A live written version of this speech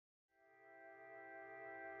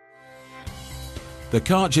The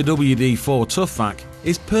Kärcher WD4 Tough Vac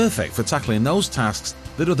is perfect for tackling those tasks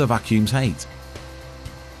that other vacuums hate.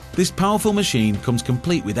 This powerful machine comes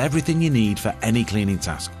complete with everything you need for any cleaning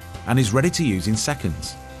task and is ready to use in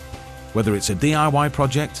seconds. Whether it's a DIY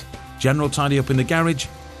project, general tidy up in the garage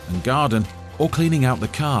and garden, or cleaning out the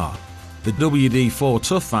car, the WD4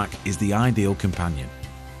 Tough Vac is the ideal companion.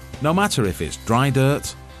 No matter if it's dry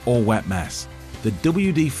dirt or wet mess, the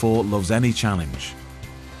WD4 loves any challenge.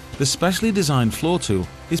 The specially designed floor tool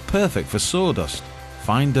is perfect for sawdust,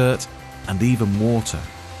 fine dirt, and even water.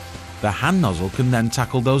 The hand nozzle can then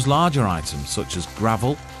tackle those larger items such as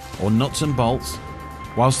gravel or nuts and bolts,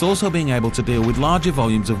 whilst also being able to deal with larger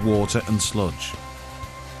volumes of water and sludge.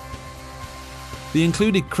 The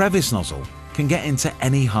included crevice nozzle can get into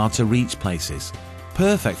any hard-to-reach places,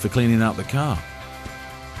 perfect for cleaning out the car.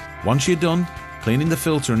 Once you're done, cleaning the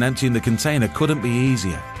filter and emptying the container couldn't be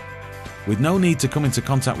easier. With no need to come into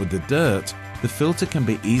contact with the dirt, the filter can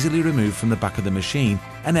be easily removed from the back of the machine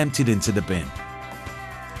and emptied into the bin.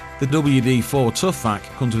 The WD4 Tough Vac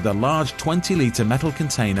comes with a large 20-litre metal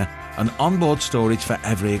container and onboard storage for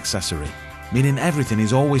every accessory, meaning everything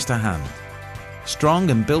is always to hand.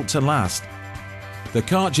 Strong and built to last, the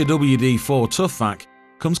Kärcher WD4 Tough Vac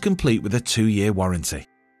comes complete with a 2-year warranty.